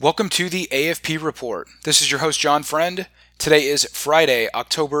Welcome to the AFP Report. This is your host, John Friend. Today is Friday,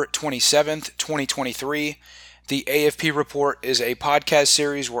 October 27th, 2023. The AFP Report is a podcast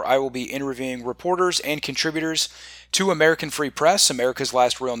series where I will be interviewing reporters and contributors to American Free Press, America's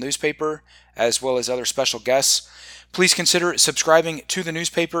last real newspaper, as well as other special guests. Please consider subscribing to the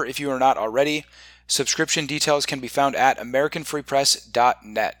newspaper if you are not already. Subscription details can be found at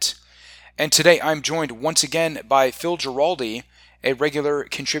americanfreepress.net. And today I'm joined once again by Phil Giraldi, a regular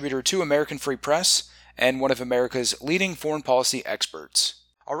contributor to American Free Press and one of America's leading foreign policy experts.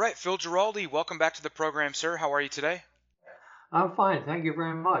 All right, Phil Giraldi, welcome back to the program, sir. How are you today? I'm fine. Thank you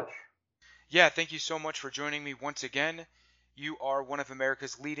very much. Yeah, thank you so much for joining me once again. You are one of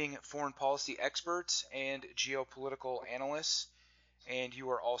America's leading foreign policy experts and geopolitical analysts, and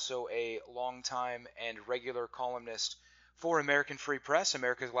you are also a longtime and regular columnist for American Free Press,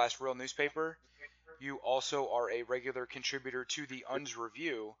 America's last real newspaper. You also are a regular contributor to the UN's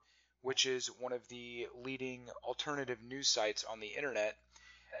Review, which is one of the leading alternative news sites on the internet.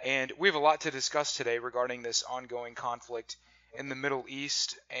 And we have a lot to discuss today regarding this ongoing conflict in the Middle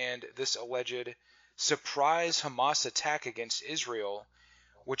East and this alleged surprise Hamas attack against Israel,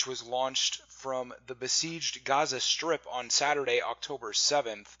 which was launched from the besieged Gaza Strip on Saturday, October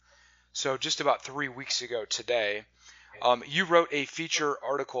 7th, so just about 3 weeks ago today. You wrote a feature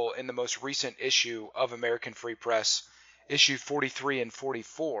article in the most recent issue of American Free Press, issue 43 and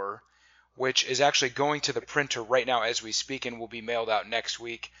 44, which is actually going to the printer right now as we speak and will be mailed out next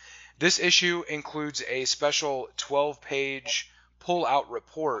week. This issue includes a special 12-page pull-out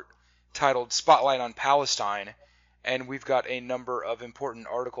report titled Spotlight on Palestine, and we've got a number of important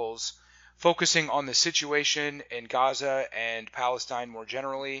articles focusing on the situation in Gaza and Palestine more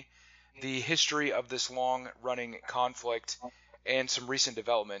generally, the history of this long-running conflict, and some recent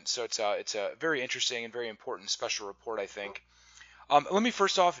developments. So it's a very interesting and very important special report, I think. Let me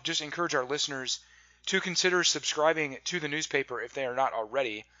first off just encourage our listeners to consider subscribing to the newspaper if they are not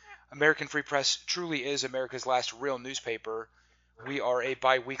already. American Free Press truly is America's last real newspaper. We are a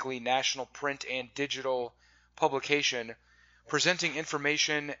bi-weekly national print and digital publication presenting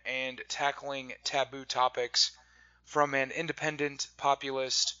information and tackling taboo topics from an independent,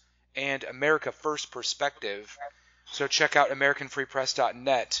 populist, and America First perspective. So check out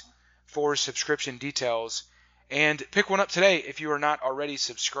AmericanFreePress.net for subscription details, and pick one up today if you are not already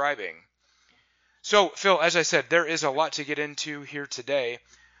subscribing. So, Phil, as I said, there is a lot to get into here today.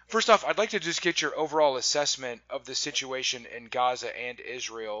 First off, I'd like to just get your overall assessment of the situation in Gaza and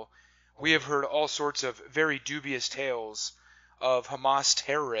Israel. We have heard all sorts of very dubious tales of Hamas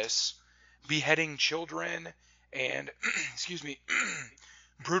terrorists beheading children and,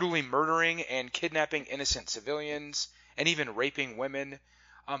 brutally murdering and kidnapping innocent civilians, and even raping women.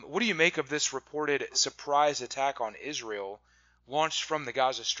 What do you make of this reported surprise attack on Israel, launched from the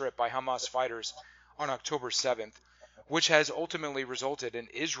Gaza Strip by Hamas fighters on October 7th, which has ultimately resulted in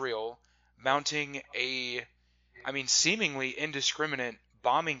Israel mounting a, seemingly indiscriminate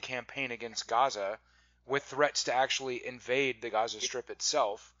bombing campaign against Gaza, with threats to actually invade the Gaza Strip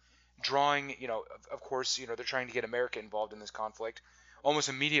itself, drawing, of course, they're trying to get America involved in this conflict. Almost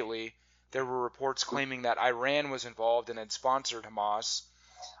immediately, there were reports claiming that Iran was involved and had sponsored Hamas.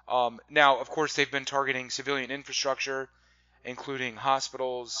 Now, of course, they've been targeting civilian infrastructure, including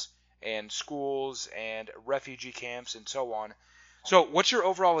hospitals and schools and refugee camps and so on. So what's your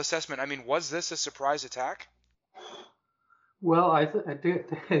overall assessment? Was this a surprise attack? Well, I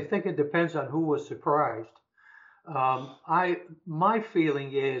think it depends on who was surprised. My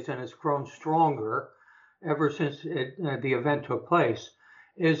feeling is, and it's grown stronger ever since the event took place,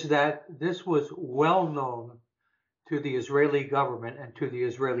 is that this was well known to the Israeli government and to the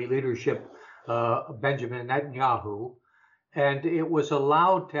Israeli leadership, Benjamin Netanyahu, and it was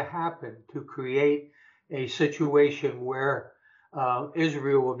allowed to happen to create a situation where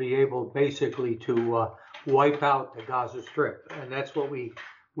Israel will be able basically to wipe out the Gaza Strip, and that's what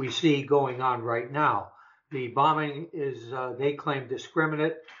we see going on right now. The bombing is, they claim,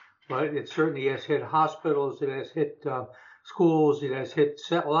 discriminate, but it certainly has hit hospitals, it has hit schools, it has hit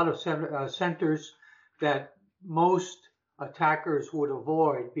a lot of centers that most attackers would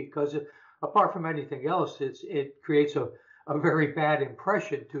avoid because, apart from anything else, it creates a very bad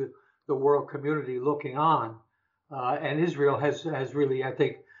impression to the world community looking on. And Israel has really, I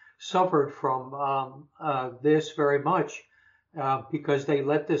think, suffered from this very much because they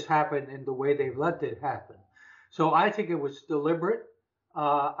let this happen in the way they've let it happen. So I think it was deliberate.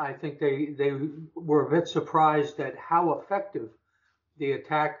 I think they were a bit surprised at how effective the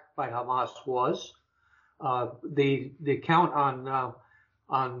attack by Hamas was. The count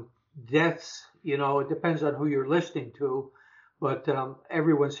on deaths, it depends on who you're listening to, but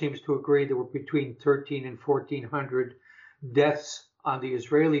everyone seems to agree there were between 13 and 1,400 deaths on the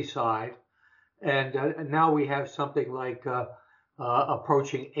Israeli side. And now we have something like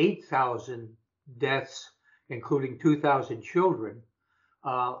approaching 8,000 deaths, including 2,000 children,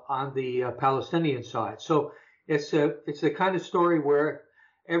 on the Palestinian side. So it's the kind of story where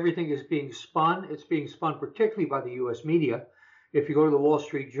everything is being spun. It's being spun particularly by the U.S. media. If you go to the Wall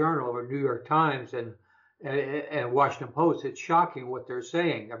Street Journal or New York Times and Washington Post, it's shocking what they're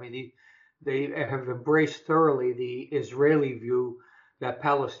saying. I mean, they have embraced thoroughly the Israeli view that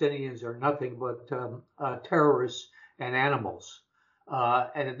Palestinians are nothing but terrorists and animals.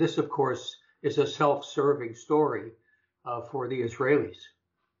 And this, of course, is a self-serving story for the Israelis.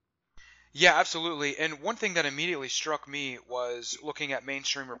 Yeah, absolutely. And one thing that immediately struck me was looking at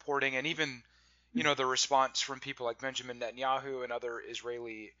mainstream reporting and even, the response from people like Benjamin Netanyahu and other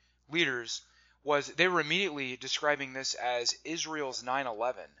Israeli leaders was they were immediately describing this as Israel's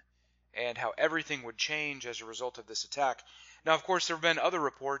 9/11 and how everything would change as a result of this attack. Now, of course, there have been other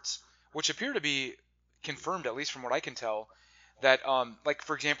reports which appear to be confirmed, at least from what I can tell, that, like,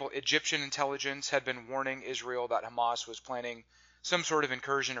 for example, Egyptian intelligence had been warning Israel that Hamas was planning some sort of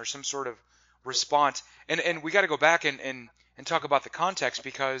incursion or some sort of response. And we got to go back and talk about the context,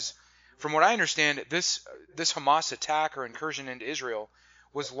 because from what I understand, this Hamas attack or incursion into Israel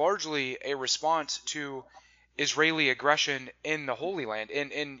was largely a response to Israeli aggression in the Holy Land,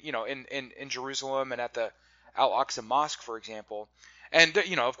 in Jerusalem and at the Al-Aqsa Mosque, for example. And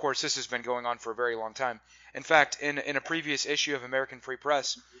of course, this has been going on for a very long time. In fact, in a previous issue of American Free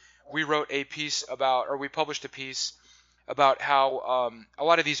Press, we published a piece about how a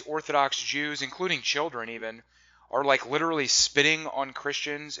lot of these Orthodox Jews, including children even, are like literally spitting on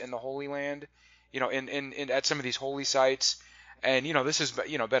Christians in the Holy Land, in at some of these holy sites. And this has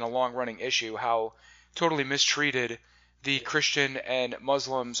been a long-running issue, how totally mistreated the Christian and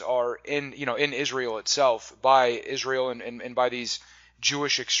Muslims are in Israel itself, by Israel and by these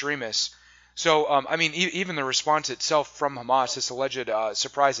Jewish extremists. So I mean, even the response itself from Hamas, this alleged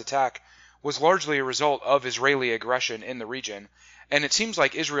surprise attack, was largely a result of Israeli aggression in the region. And it seems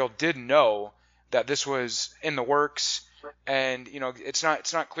like Israel did know that this was in the works, and it's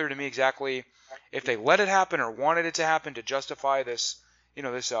not clear to me exactly if they let it happen or wanted it to happen to justify this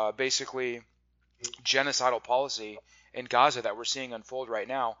basically genocidal policy in Gaza that we're seeing unfold right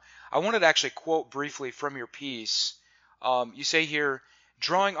now. I wanted to actually quote briefly from your piece. You say here,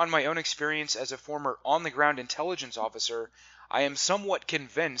 drawing on my own experience as a former on-the-ground intelligence officer, I am somewhat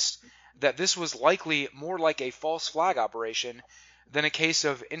convinced that this was likely more like a false flag operation than a case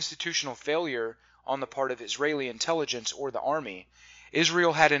of institutional failure on the part of Israeli intelligence or the army.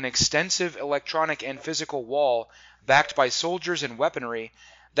 Israel had an extensive electronic and physical wall backed by soldiers and weaponry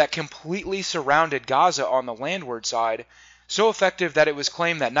that completely surrounded Gaza on the landward side, so effective that it was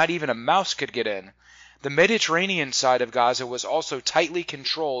claimed that not even a mouse could get in. The Mediterranean side of Gaza was also tightly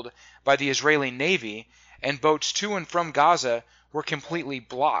controlled by the Israeli Navy, and boats to and from Gaza were completely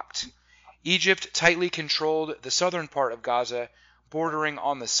blocked. Egypt tightly controlled the southern part of Gaza, bordering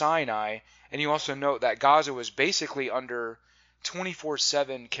on the Sinai, and you also note that Gaza was basically under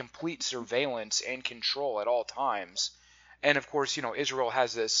 24/7 complete surveillance and control at all times. And of course, Israel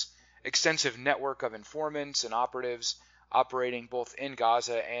has this extensive network of informants and operatives operating both in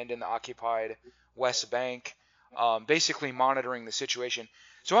Gaza and in the occupied West Bank, basically monitoring the situation.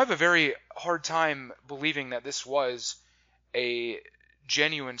 So I have a very hard time believing that this was a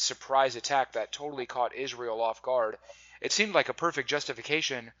genuine surprise attack that totally caught Israel off guard. It seemed like a perfect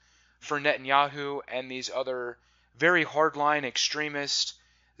justification for Netanyahu and these other very hardline extremist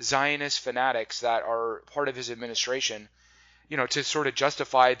Zionist fanatics that are part of his administration, to sort of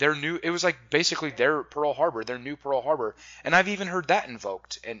justify it was like basically their Pearl Harbor, their new Pearl Harbor. And I've even heard that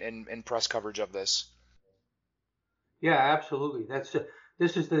invoked in press coverage of this. Yeah, absolutely.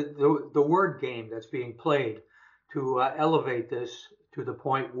 This is the word game that's being played to elevate this to the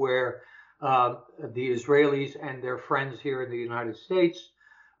point where the Israelis and their friends here in the United States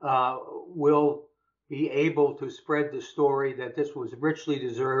will be able to spread the story that this was richly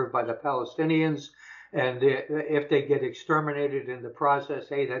deserved by the Palestinians, and if they get exterminated in the process,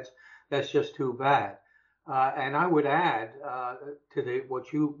 hey, that's just too bad. And I would add to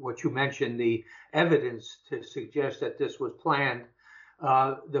what you mentioned, the evidence to suggest that this was planned,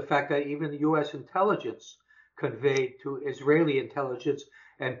 the fact that even the U.S. intelligence conveyed to Israeli intelligence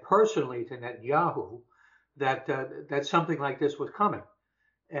and personally to Netanyahu that something like this was coming.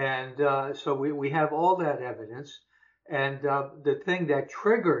 And so we have all that evidence. And the thing that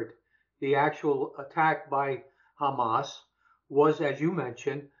triggered the actual attack by Hamas was, as you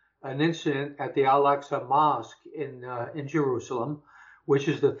mentioned, an incident at the Al-Aqsa Mosque in Jerusalem, which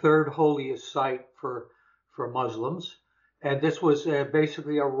is the third holiest site for Muslims. And this was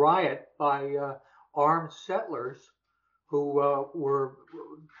basically a riot by armed settlers who were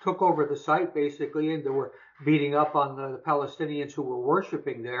took over the site basically, and they were beating up on the Palestinians who were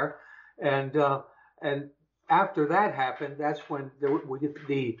worshiping there. And after that happened, that's when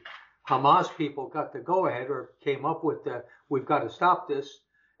the Hamas people got the go-ahead or came up with we've got to stop this,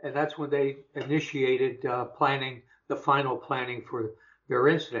 and that's when they initiated the final planning for their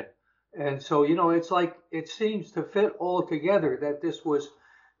incident. And so, it's like it seems to fit all together that this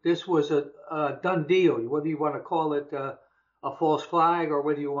was a done deal, whether you want to call it a false flag or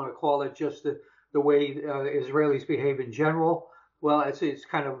whether you want to call it just the way Israelis behave in general. Well, it's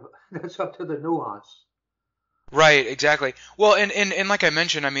kind of that's up to the nuance. Right, exactly. Well, and like I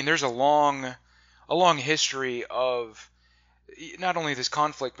mentioned, I mean, there's a long history of not only this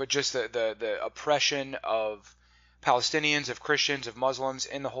conflict, but just the oppression of Palestinians, of Christians, of Muslims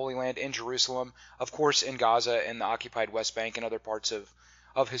in the Holy Land, in Jerusalem, of course in Gaza, in the occupied West Bank, and other parts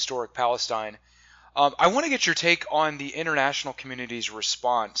of historic Palestine. I want to get your take on the international community's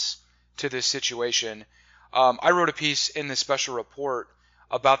response to this situation. I wrote a piece in the special report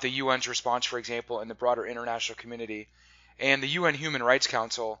about the UN's response, for example, in the broader international community, and the UN Human Rights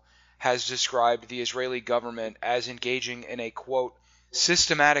Council has described the Israeli government as engaging in a, quote,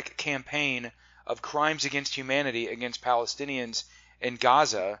 systematic campaign of crimes against humanity against Palestinians in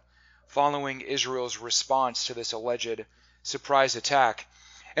Gaza following Israel's response to this alleged surprise attack.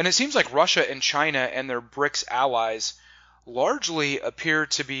 And it seems like Russia and China and their BRICS allies largely appear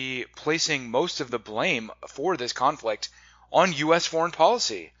to be placing most of the blame for this conflict on U.S. foreign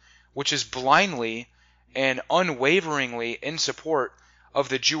policy, which is blindly and unwaveringly in support of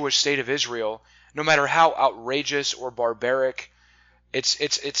the Jewish state of Israel, no matter how outrageous or barbaric its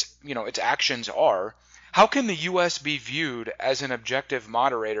actions are. How can the U.S. be viewed as an objective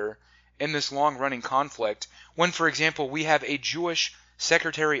moderator in this long-running conflict when, for example, we have a Jewish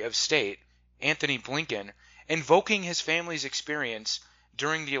Secretary of State, Anthony Blinken, invoking his family's experience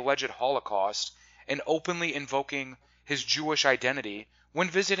during the alleged Holocaust and openly invoking his Jewish identity when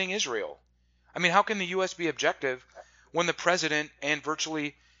visiting Israel? I mean, how can the U.S. be objective when the president and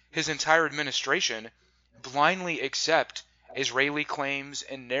virtually his entire administration blindly accept Israeli claims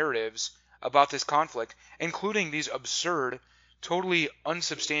and narratives about this conflict, including these absurd, totally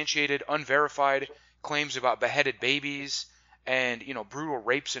unsubstantiated, unverified claims about beheaded babies and, brutal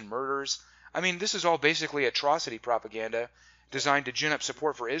rapes and murders? I mean, this is all basically atrocity propaganda designed to gin up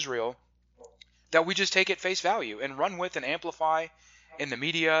support for Israel that we just take at face value and run with and amplify in the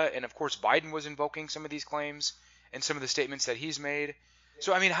media. And of course, Biden was invoking some of these claims and some of the statements that he's made.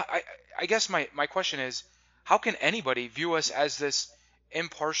 So, I mean, I guess my question is, how can anybody view us as this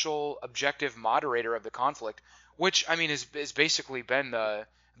impartial, objective moderator of the conflict, which, I mean, has basically been the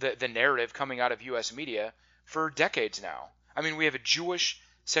narrative coming out of U.S. media for decades now? I mean, we have a Jewish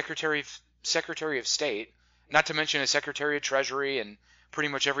Secretary of State, not to mention a Secretary of Treasury and pretty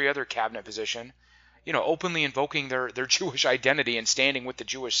much every other cabinet position, openly invoking their Jewish identity and standing with the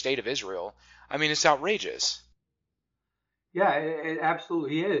Jewish state of Israel. I mean, it's outrageous. Yeah, it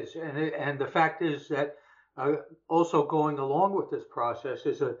absolutely is, and the fact is that also going along with this process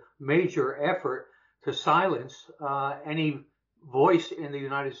is a major effort to silence any voice in the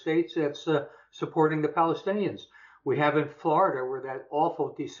United States that's supporting the Palestinians. We have in Florida, where that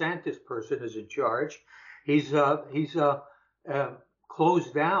awful DeSantis person is in charge. He's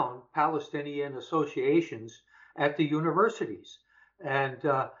closed down Palestinian associations at the universities, and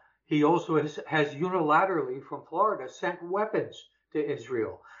he also has unilaterally from Florida sent weapons to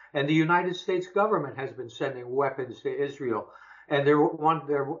Israel. And the United States government has been sending weapons to Israel. And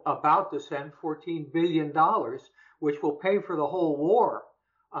they're about to send $14 billion, which will pay for the whole war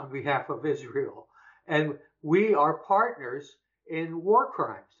on behalf of Israel. And we are partners in war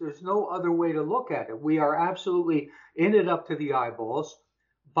crimes. There's no other way to look at it. We are absolutely in it up to the eyeballs.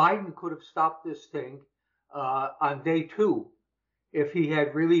 Biden could have stopped this thing on day 2 if he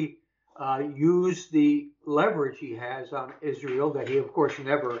had really used the leverage he has on Israel, that he of course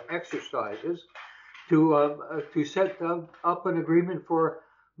never exercises, to set up an agreement for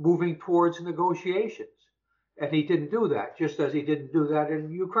moving towards negotiations. And he didn't do that, just as he didn't do that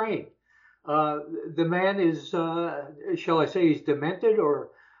in Ukraine. The man is, shall I say, he's demented,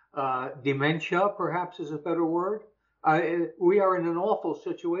 or dementia perhaps is a better word. We are in an awful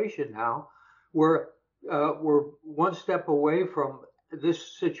situation now where we're one step away from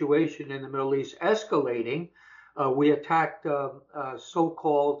this situation in the Middle East escalating. We attacked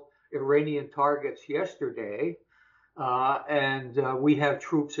so-called Iranian targets yesterday, and we have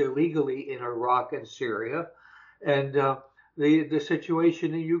troops illegally in Iraq and Syria. And the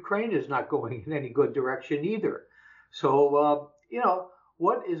situation in Ukraine is not going in any good direction either. So,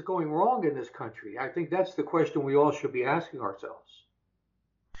 what is going wrong in this country? I think that's the question we all should be asking ourselves.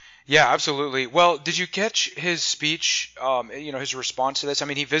 Yeah, absolutely. Well, did you catch his speech? His response to this. I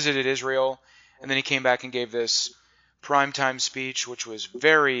mean, he visited Israel, and then he came back and gave this primetime speech, which was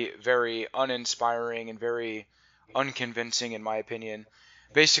very, very uninspiring and very unconvincing, in my opinion.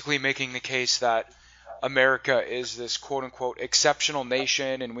 Basically, making the case that America is this quote unquote exceptional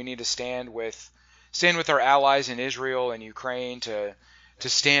nation, and we need to stand with our allies in Israel and Ukraine to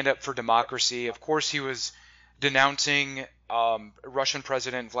stand up for democracy. Of course, he was denouncing Russian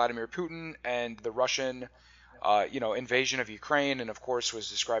President Vladimir Putin and the Russian, invasion of Ukraine, and of course was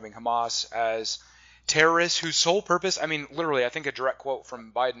describing Hamas as terrorists whose sole purpose, I mean, literally, I think a direct quote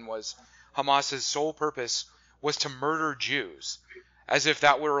from Biden was Hamas's sole purpose was to murder Jews, as if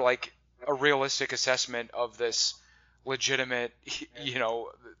that were like a realistic assessment of this legitimate,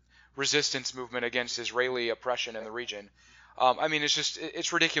 resistance movement against Israeli oppression in the region. I mean,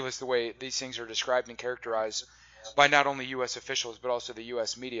 it's ridiculous the way these things are described and characterized by not only U.S. officials but also the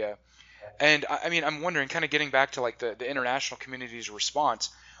U.S. media. And I mean, I'm wondering, kind of getting back to like the international community's response.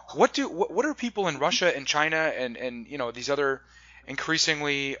 What are people in Russia and China and these other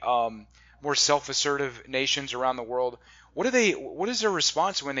increasingly more self-assertive nations around the world? What is their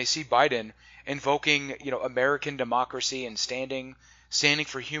response when they see Biden invoking American democracy and standing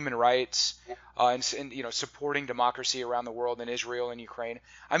for human rights, and supporting democracy around the world in Israel and Ukraine?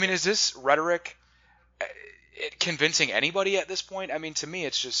 I mean, is this rhetoric convincing anybody at this point? I mean, to me,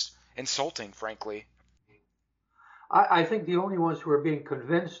 it's just insulting, frankly. I think the only ones who are being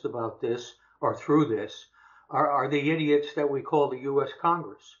convinced about this or through this are the idiots that we call the U.S.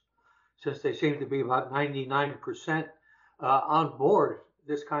 Congress, since they seem to be about 99% on board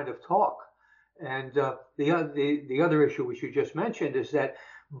this kind of talk. And the other issue which you just mentioned is that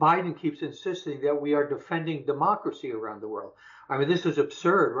Biden keeps insisting that we are defending democracy around the world. I mean, this is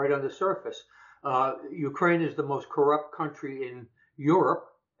absurd right on the surface. Ukraine is the most corrupt country in Europe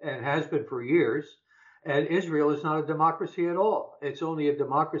and has been for years. And Israel is not a democracy at all. It's only a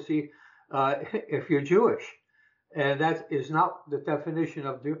democracy if you're Jewish. And that is not the definition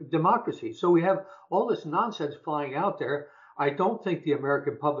of democracy. So we have all this nonsense flying out there. I don't think the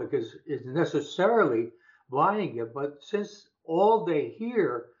American public is necessarily buying it. But since all they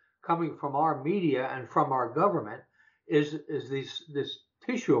hear coming from our media and from our government is this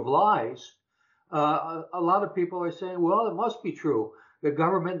tissue of lies, a lot of people are saying, well, it must be true. The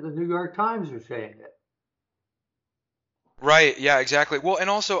government and the New York Times are saying it. Right. Yeah. Exactly. Well, and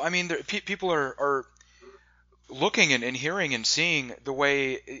also, I mean, people are looking and hearing and seeing the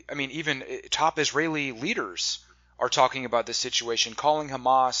way. I mean, even top Israeli leaders are talking about this situation, calling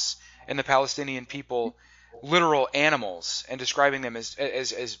Hamas and the Palestinian people literal animals and describing them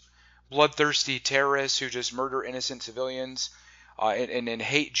as bloodthirsty terrorists who just murder innocent civilians, and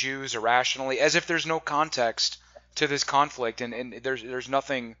hate Jews irrationally, as if there's no context to this conflict, and there's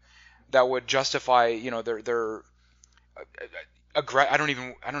nothing that would justify their I don't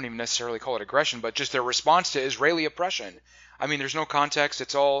even necessarily call it aggression, but just their response to Israeli oppression. I mean, there's no context.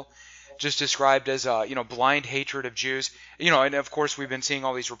 It's all just described as blind hatred of Jews. And of course we've been seeing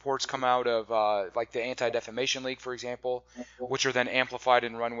all these reports come out of like the Anti-Defamation League, for example, which are then amplified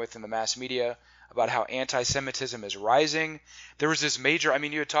and run with in the mass media about how anti-Semitism is rising. There was this major. I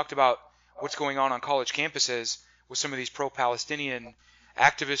mean, you had talked about what's going on college campuses with some of these pro-Palestinian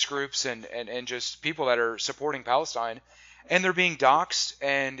activist groups and just people that are supporting Palestine, and they're being doxxed,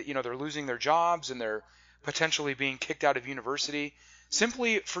 and they're losing their jobs, and they're potentially being kicked out of university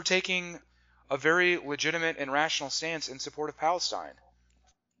simply for taking a very legitimate and rational stance in support of Palestine.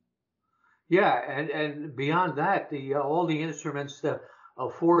 Yeah, and beyond that, the all the instruments that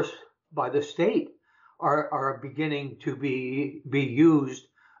of force by the state are beginning to be used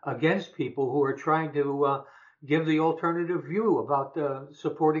against people who are trying to give the alternative view about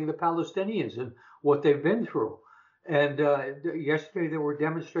supporting the Palestinians and what they've been through. And yesterday there were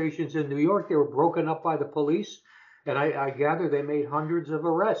demonstrations in New York. They were broken up by the police, and I gather they made hundreds of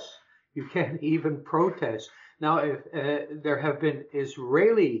arrests. You can't even protest. Now, if there have been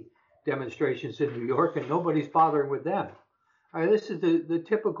Israeli demonstrations in New York, and nobody's bothering with them. This is the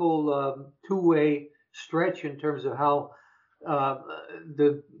typical two-way stretch in terms of how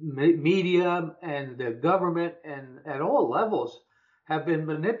the media and the government and at all levels have been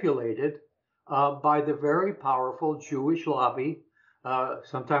manipulated by the very powerful Jewish lobby,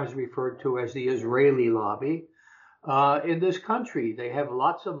 sometimes referred to as the Israeli lobby, in this country. They have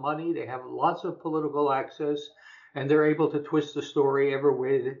lots of money, they have lots of political access, and they're able to twist the story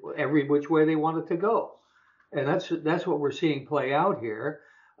every which way they want it to go. And that's what we're seeing play out here.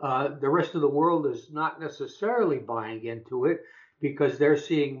 The rest of the world is not necessarily buying into it because they're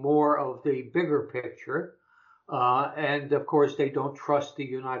seeing more of the bigger picture. And of course, they don't trust the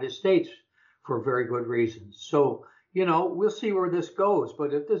United States for very good reasons. So, we'll see where this goes.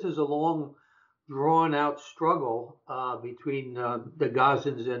 But if this is a long, drawn out struggle between the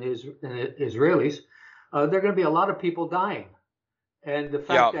Gazans and Israelis, there are going to be a lot of people dying. And the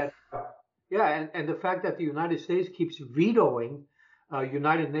Yeah. fact that yeah, and the fact that the United States keeps vetoing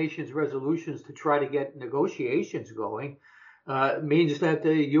United Nations resolutions to try to get negotiations going means that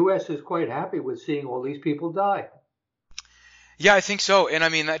the U.S. is quite happy with seeing all these people die. Yeah, I think so. And I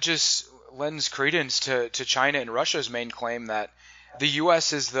mean, that just lends credence to China and Russia's main claim that the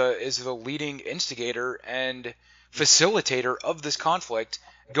U.S. is the leading instigator and facilitator of this conflict,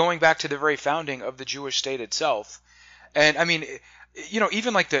 going back to the very founding of the Jewish state itself. And I mean,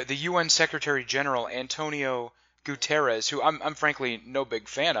 even like the UN Secretary General Antonio Guterres, who I'm frankly no big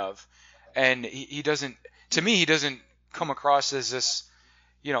fan of, and he doesn't, to me, he doesn't come across as this,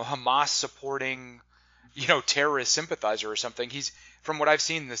 Hamas supporting, terrorist sympathizer or something. He's, from what I've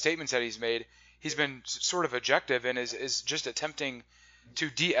seen in the statements that he's made, he's been sort of objective and is just attempting to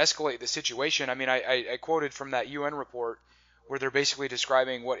de-escalate the situation. I mean, I quoted from that UN report where they're basically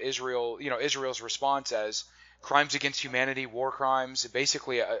describing what Israel's response as crimes against humanity, war crimes,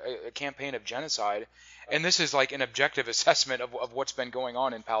 basically a campaign of genocide. And this is like an objective assessment of what's been going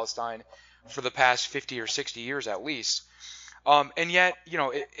on in Palestine for the past 50 or 60 years at least. And yet,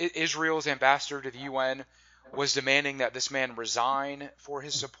 Israel's ambassador to the UN was demanding that this man resign for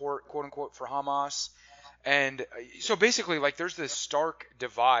his support, quote unquote, for Hamas. And so basically, like, there's this stark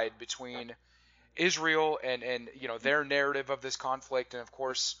divide between Israel and their narrative of this conflict, and of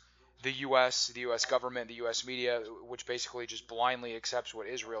course the U.S. government, the U.S. media, which basically just blindly accepts what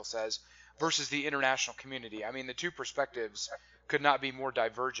Israel says, versus the international community. I mean, the two perspectives could not be more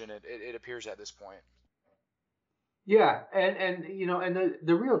divergent. It appears at this point. Yeah, and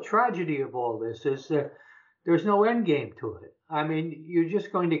the real tragedy of all this is that there's no end game to it. I mean, you're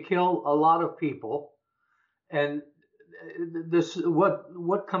just going to kill a lot of people, and this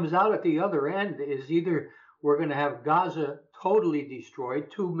what comes out at the other end is either we're going to have Gaza totally destroyed,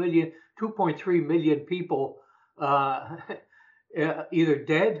 2.3 million people either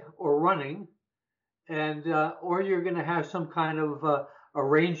dead or running, and or you're going to have some kind of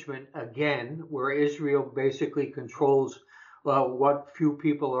arrangement again where Israel basically controls what few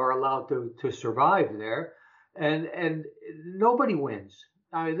people are allowed to survive there, and nobody wins.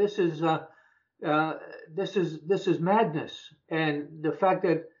 I mean, this is madness, and the fact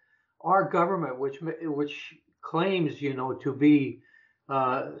that our government, which claims to be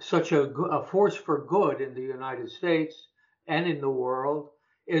such a force for good in the United States and in the world,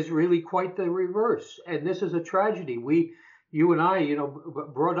 is really quite the reverse. And this is a tragedy. You and I,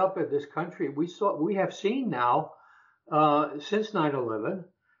 brought up in this country, we have seen now since 9/11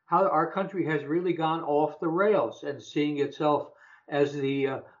 how our country has really gone off the rails and seeing itself as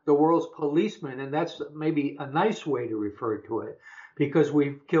the world's policeman, and that's maybe a nice way to refer to it, because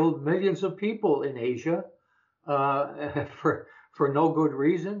we've killed millions of people in Asia for no good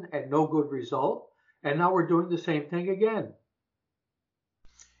reason and no good result, and now we're doing the same thing again.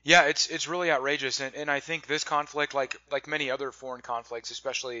 Yeah, it's really outrageous, and I think this conflict, like many other foreign conflicts,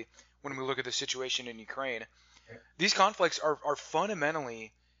 especially when we look at the situation in Ukraine, these conflicts are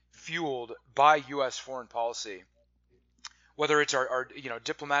fundamentally fueled by U.S. foreign policy, whether it's our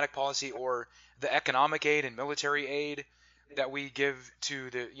diplomatic policy or the economic aid and military aid that we give to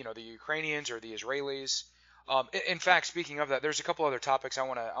the Ukrainians or the Israelis. In fact, speaking of that, there's a couple other topics I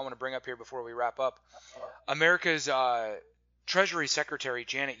want to bring up here before we wrap up. America's Treasury Secretary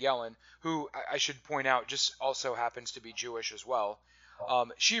Janet Yellen, who I should point out just also happens to be Jewish as well.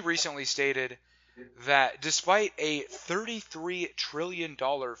 She recently stated that despite a $33 trillion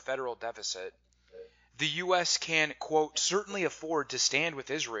federal deficit, the U.S. can, quote, certainly afford to stand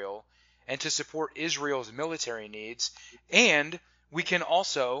with Israel and to support Israel's military needs, and we can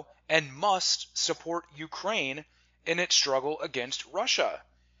also and must support Ukraine in its struggle against Russia.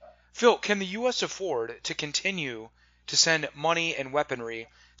 Phil, can the U.S. afford to continue to send money and weaponry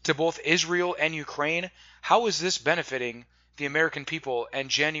to both Israel and Ukraine? How is this benefiting the American people and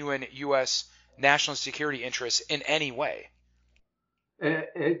genuine U.S. national security interests in any way?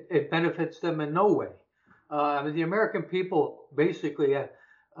 It benefits them in no way. I mean, the American people basically,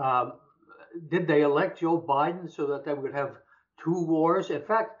 um, did they elect Joe Biden so that they would have two wars? In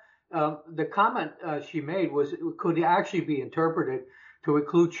fact, the comment she made was could actually be interpreted to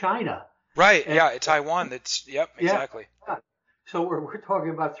include China. Right, And yeah, Taiwan, yep, yeah, exactly. yeah. So we're talking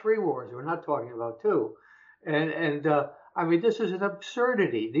about three wars. We're not talking about two. And I mean, this is an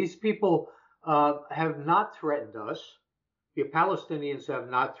absurdity. These people have not threatened us. The Palestinians have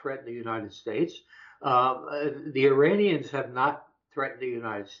not threatened the United States. The Iranians have not threatened the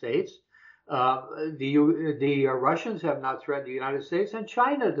United States. The Russians have not threatened the United States, and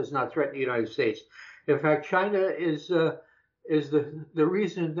China does not threaten the United States. In fact, China is the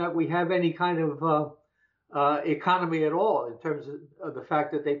reason that we have any kind of economy at all, in terms of the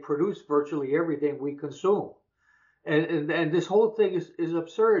fact that they produce virtually everything we consume. And this whole thing is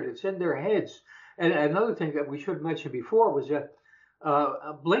absurd. It's in their heads. And another thing that we should mention before was that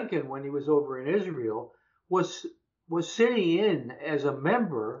Blinken, when he was over in Israel, was sitting in as a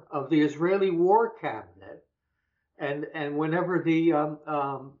member of the Israeli War Cabinet, and whenever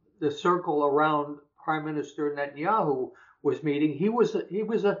the circle around Prime Minister Netanyahu was meeting, he was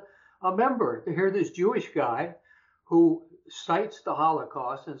a member. Here, this Jewish guy who cites the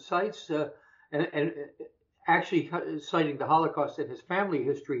Holocaust and cites and actually citing the Holocaust and his family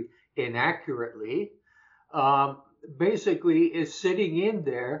history inaccurately, basically is sitting in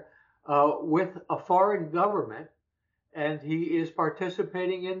there with a foreign government, and he is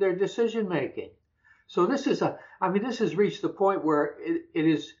participating in their decision making. So this has reached the point where it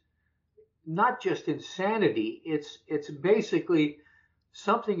is not just insanity. It's basically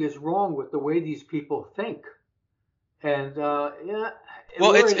something is wrong with the way these people think. And yeah,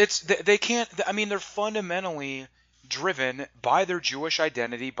 Well, they can't. I mean, they're fundamentally driven by their Jewish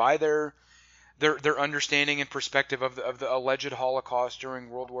identity, by their understanding and perspective of the alleged Holocaust during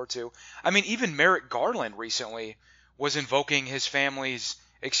World War II. I mean, even Merrick Garland recently was invoking his family's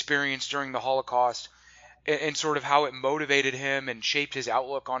experience during the Holocaust and sort of how it motivated him and shaped his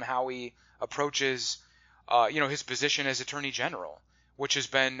outlook on how he approaches, his position as Attorney General, which has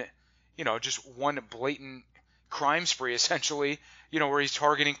been, just one blatant crime spree essentially, where he's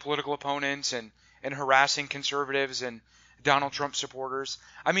targeting political opponents and harassing conservatives and Donald Trump supporters.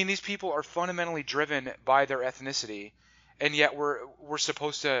 I mean, these people are fundamentally driven by their ethnicity, and yet we're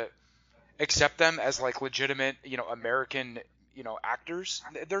supposed to accept them as like legitimate, American, actors.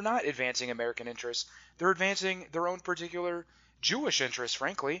 They're not advancing American interests. They're advancing their own particular Jewish interests,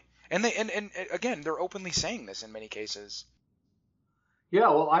 frankly. And and again, they're openly saying this in many cases. Yeah,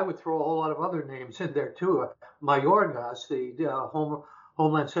 well, I would throw a whole lot of other names in there too. Mayorgas, the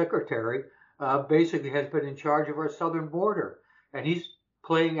Homeland Secretary, basically has been in charge of our southern border, and he's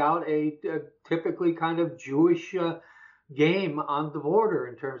playing out a typically kind of Jewish game on the border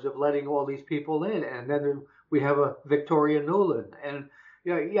in terms of letting all these people in. And then we have a Victoria Nuland, and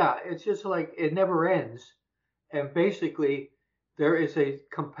yeah, it's just like it never ends. And basically, there is a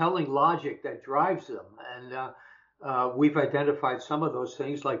compelling logic that drives them, and we've identified some of those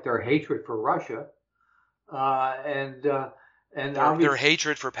things, like their hatred for Russia, and Their obviously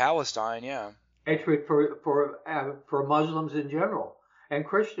hatred for Palestine, yeah. hatred for Muslims in general and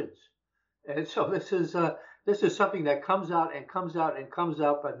Christians. And so this is something that comes out and comes out and comes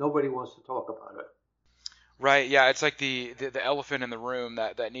out, but nobody wants to talk about it. Right, yeah, it's like the elephant in the room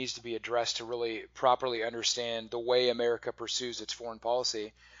that needs to be addressed to really properly understand the way America pursues its foreign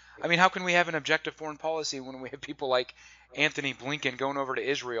policy. I mean, how can we have an objective foreign policy when we have people like Anthony Blinken going over to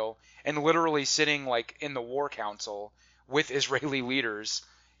Israel and literally sitting like in the War Council with Israeli leaders,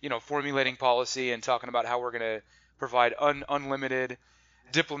 formulating policy and talking about how we're going to provide unlimited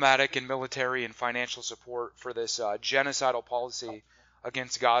diplomatic and military and financial support for this genocidal policy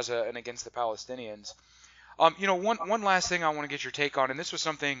against Gaza and against the Palestinians. One last thing I want to get your take on, and this was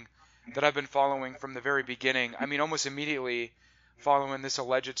something that I've been following from the very beginning. I mean, almost immediately following this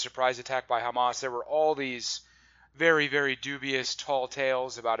alleged surprise attack by Hamas, there were all these very, very dubious tall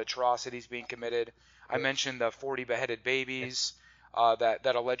tales about atrocities being committed. I mentioned the 40 beheaded babies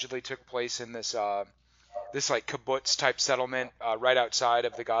that allegedly took place in this like kibbutz type settlement right outside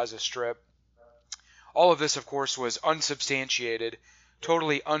of the Gaza Strip. All of this, of course, was unsubstantiated,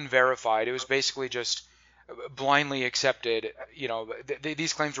 totally unverified. It was basically just blindly accepted.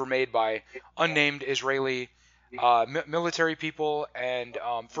 These claims were made by unnamed Israeli military people and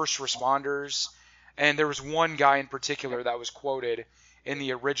first responders. And there was one guy in particular that was quoted in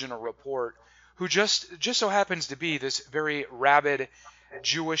the original report who just so happens to be this very rabid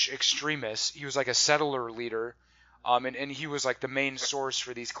Jewish extremist. He was like a settler leader, and he was like the main source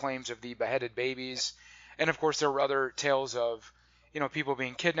for these claims of the beheaded babies. And of course, there were other tales of people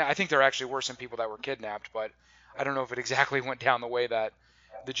being kidnapped. I think there actually were some people that were kidnapped, but I don't know if it exactly went down the way that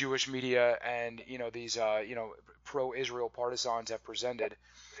the Jewish media and these pro-Israel partisans have presented.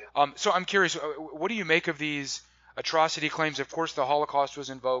 So I'm curious, what do you make of these atrocity claims? Of course, the Holocaust was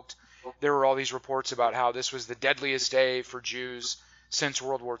invoked. There were all these reports about how this was the deadliest day for Jews since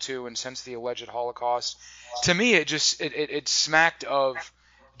World War II and since the alleged Holocaust. To me, it smacked of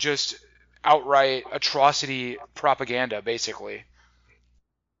just outright atrocity propaganda, basically.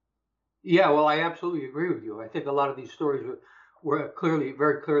 Yeah, well, I absolutely agree with you. I think a lot of these stories were clearly,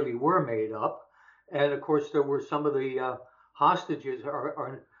 very clearly, were made up, and of course there were some of the hostages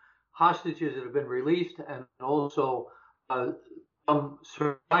or hostages that have been released, and also uh, some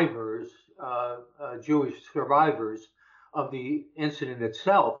survivors, Jewish survivors of the incident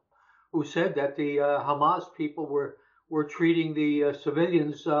itself, who said that the Hamas people were treating the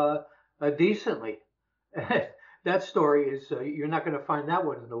civilians decently. That story is you're not going to find that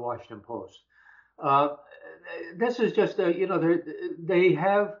one in the Washington Post. Uh, this is just they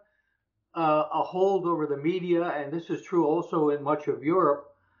have a hold over the media, and this is true also in much of Europe,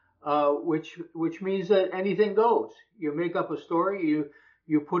 which means that anything goes. You make up a story,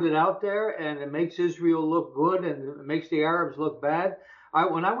 you put it out there, and it makes Israel look good, and it makes the Arabs look bad.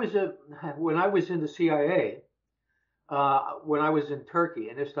 When I was in the CIA, when I was in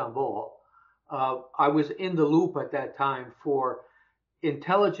Turkey in Istanbul, I was in the loop at that time for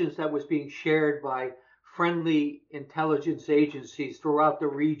intelligence that was being shared by friendly intelligence agencies throughout the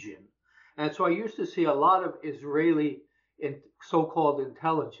region. And so I used to see a lot of Israeli so-called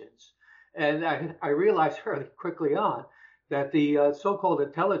intelligence. And I realized fairly quickly on that the so-called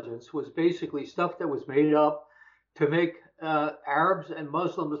intelligence was basically stuff that was made up to make Arabs and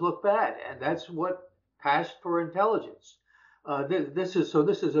Muslims look bad. And that's what passed for intelligence. This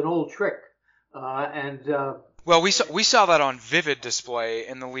is an old trick. And Well, we saw that on vivid display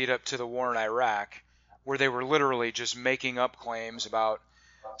in the lead up to the war in Iraq, where they were literally just making up claims about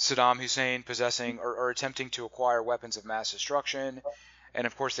Saddam Hussein possessing or attempting to acquire weapons of mass destruction. And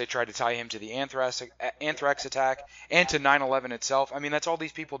of course, they tried to tie him to the anthrax attack and to 9/11 itself. I mean, that's all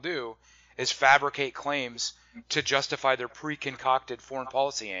these people do is fabricate claims to justify their pre-concocted foreign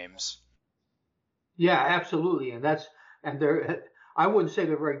policy aims. Yeah, absolutely, and they're. I wouldn't say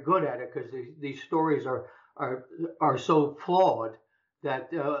they're very good at it because these stories are are so flawed that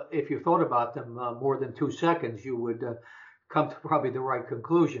if you thought about them more than 2 seconds, you would come to probably the right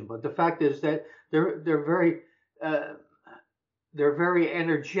conclusion. But the fact is that they're very uh, they're very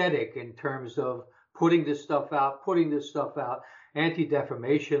energetic in terms of putting this stuff out.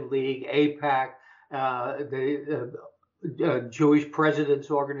 Anti-Defamation League, APAC, the Jewish Presidents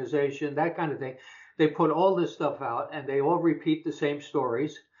Organization, that kind of thing. They put all this stuff out, and they all repeat the same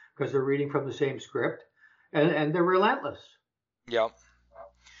stories because they're reading from the same script, and they're relentless. Yeah.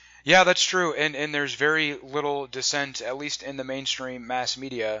 Yeah, that's true. And there's very little dissent, at least in the mainstream mass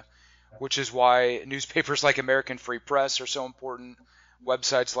media, which is why newspapers like American Free Press are so important.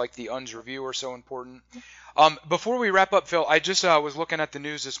 Websites like the UN's Review are so important. Before we wrap up, Phil, I just was looking at the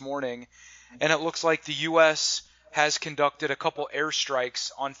news this morning, and it looks like the U.S. has conducted a couple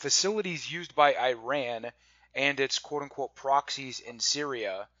airstrikes on facilities used by Iran and its quote-unquote proxies in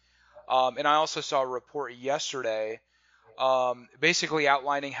Syria. And I also saw a report yesterday basically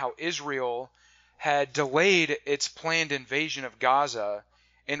outlining how Israel had delayed its planned invasion of Gaza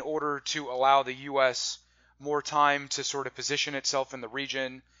in order to allow the U.S. more time to sort of position itself in the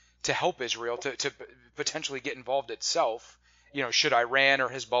region to help Israel to potentially get involved itself. You know, should Iran or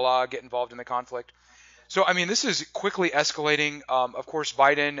Hezbollah get involved in the conflict? So, I mean, this is quickly escalating. Of course,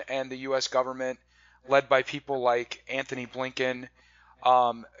 Biden and the U.S. government, led by people like Anthony Blinken,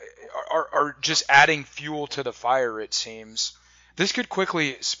 um, are just adding fuel to the fire, it seems. This could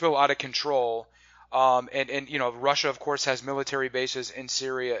quickly spill out of control. And you know, Russia, of course, has military bases in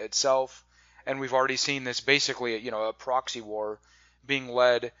Syria itself. And we've already seen this basically, you know, a proxy war being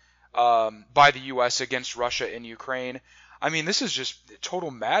led by the U.S. against Russia in Ukraine. I mean, this is just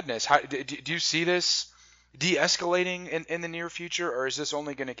total madness. Do you see this de-escalating in the near future, or is this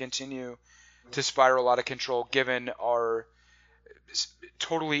only going to continue to spiral out of control given our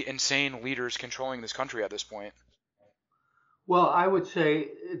totally insane leaders controlling this country at this point? Well, I would say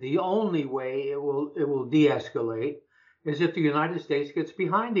the only way it will de-escalate is if the United States gets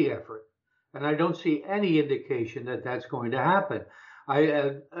behind the effort, and I don't see any indication that that's going to happen.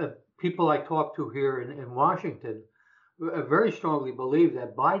 I People I talk to here in Washington very strongly believe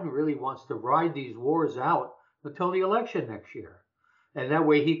that Biden really wants to ride these wars out until the election next year, and that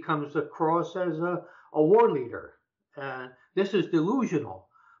way he comes across as a war leader. This is delusional,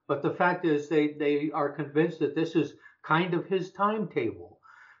 but the fact is they are convinced that this is kind of his timetable.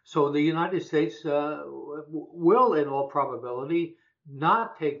 So the United States will, in all probability,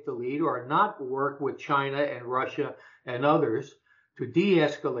 not take the lead or not work with China and Russia and others to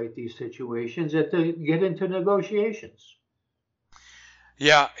de-escalate these situations and to get into negotiations.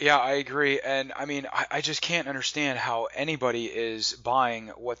 Yeah, I agree. And I mean, I just can't understand how anybody is buying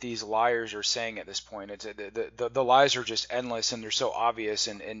what these liars are saying at this point. The lies are just endless and they're so obvious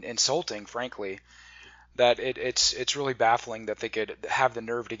and insulting, frankly, that it's really baffling that they could have the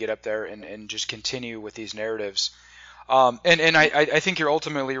nerve to get up there and just continue with these narratives. And I think you're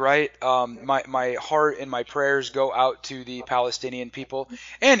ultimately right. My heart and my prayers go out to the Palestinian people,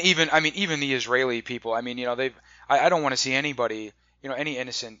 and even the Israeli people. I mean, I don't want to see anybody, any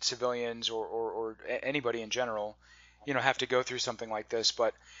innocent civilians or anybody in general, have to go through something like this.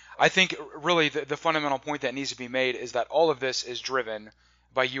 But I think really the fundamental point that needs to be made is that all of this is driven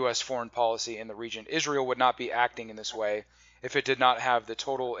by U.S. foreign policy in the region. Israel would not be acting in this way if it did not have the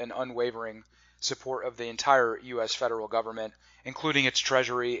total and unwavering support of the entire U.S. federal government, including its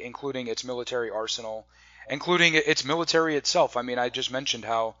treasury, including its military arsenal, including its military itself. I mean, I just mentioned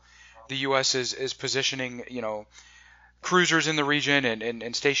how the U.S. is positioning, cruisers in the region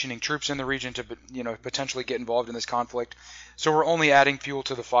and stationing troops in the region to, potentially get involved in this conflict. So we're only adding fuel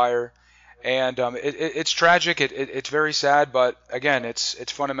to the fire. And it's tragic. It's very sad, but again,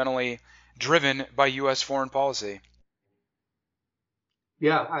 it's fundamentally driven by U.S. foreign policy.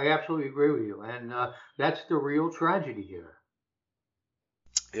 Yeah, I absolutely agree with you, and that's the real tragedy here.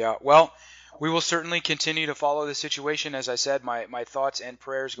 Yeah, well, we will certainly continue to follow the situation. As I said, my thoughts and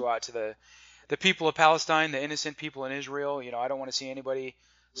prayers go out to the people of Palestine, the innocent people in Israel. I don't want to see anybody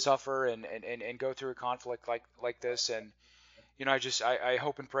suffer and go through a conflict like this. And I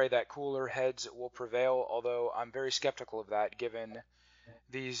hope and pray that cooler heads will prevail. Although I'm very skeptical of that, given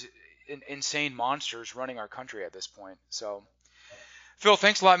these insane monsters running our country at this point. So, Phil,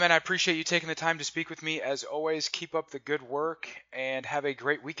 thanks a lot, man. I appreciate you taking the time to speak with me. As always, keep up the good work and have a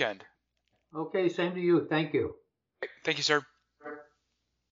great weekend. Okay, same to you. Thank you. Thank you, sir.